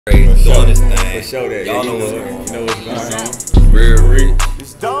Doing this thing. For sure that. Y'all know what's going on. Real Reach.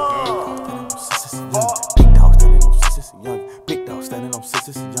 It's done. Big dog standing on sisters and young. Big dog standing on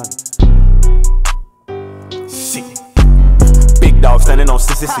sisters and young. Shit. Big dog standing on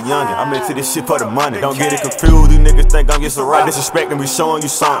sisters and young. I'm into this shit for the money. Don't get it confused. These niggas think I'm just a right. Disrespecting me, showing you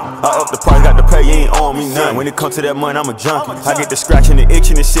something. I up the price, got to pay. You ain't on me nothing. When it comes to that money, I'm a junkie. I get the scratching and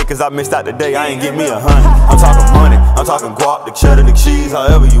itching and shit, cause I missed out the day. I ain't get me 100. I'm talking money. I'm talking guap, the cheddar, the cheese,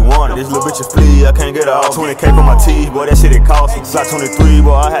 however you want it. This little bitch a flea, I can't get her off. 20K for my teeth, boy, that shit it cost me. Fly 23,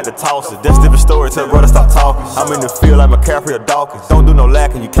 boy, I had to toss it. That's different story, tell brother stop talking. I'm in the field like McCaffrey or Dawkins. Don't do no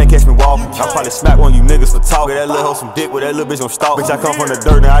lacking, you can't catch me walking. I probably smack one of you niggas for talking. That little hoe some dick with that little bitch gon' stalk. Bitch, I come from the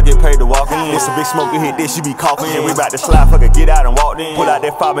dirt, now I get paid to walk in. It's a big smoke, you hit this, you be coughing. We bout to slide, fucker, get out and walk in. Pull out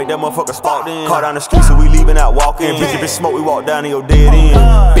that 5, make that motherfucker spot in. Caught down the street, so we leaving out walking. Bitch, if it's smoke, we walk down in your dead end.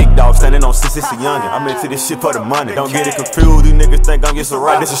 Big dog standing on 6 and youngin'. I'm into this shit for the money. Don't get it confused, these niggas think I'm just a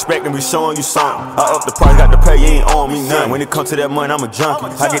right. Disrespecting me, showing you something. I up the price, got to pay, you ain't on me nothing. When it comes to that money, I'm a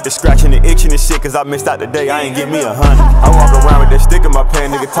junkie. I get the scratching and itching and shit, cause I missed out the day. I ain't get me 100. I walk around with that stick in my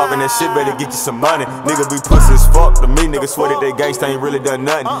pants, nigga talking that shit, better get you some money. Nigga be pussy as fuck to me, nigga swear that they gangsta ain't really done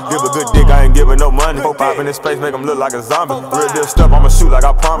nothing. Give a good dick, I ain't giving no money. Hope up in this face, make them look like a zombie. Real deal stuff, I'ma shoot like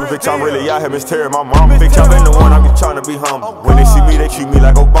I promise. Bitch, I'm really out here mistearing my mama. Bitch, I been the one, I'm just trying to be humble. When they see me, they treat me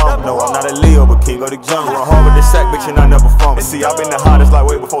like Obama. No, I'm not a Leo, but king of the jungle. I'm hard with this sack, bitch, and I never fumble. See, I been the hottest like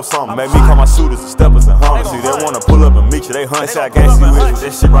way before summer. Made me call my shooters and steppers and hunters. See, they wanna pull up and meet you, they hunt. Say I can't see you with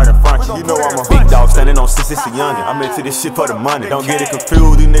this shit right in front of you. You know I'm a big dog standing on 6 and youngin'. I'm into this shit for the money. Don't get it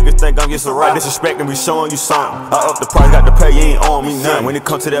confused, these niggas think I'm just a right. Disrespecting me, showing you something. I up the price, got to pay, you ain't on me nothing. When it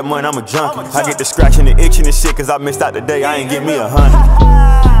comes to that money, I'm a junkie. I get the scratching and itching and shit, cause I missed out the day. I ain't get me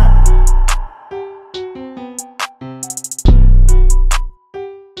 100.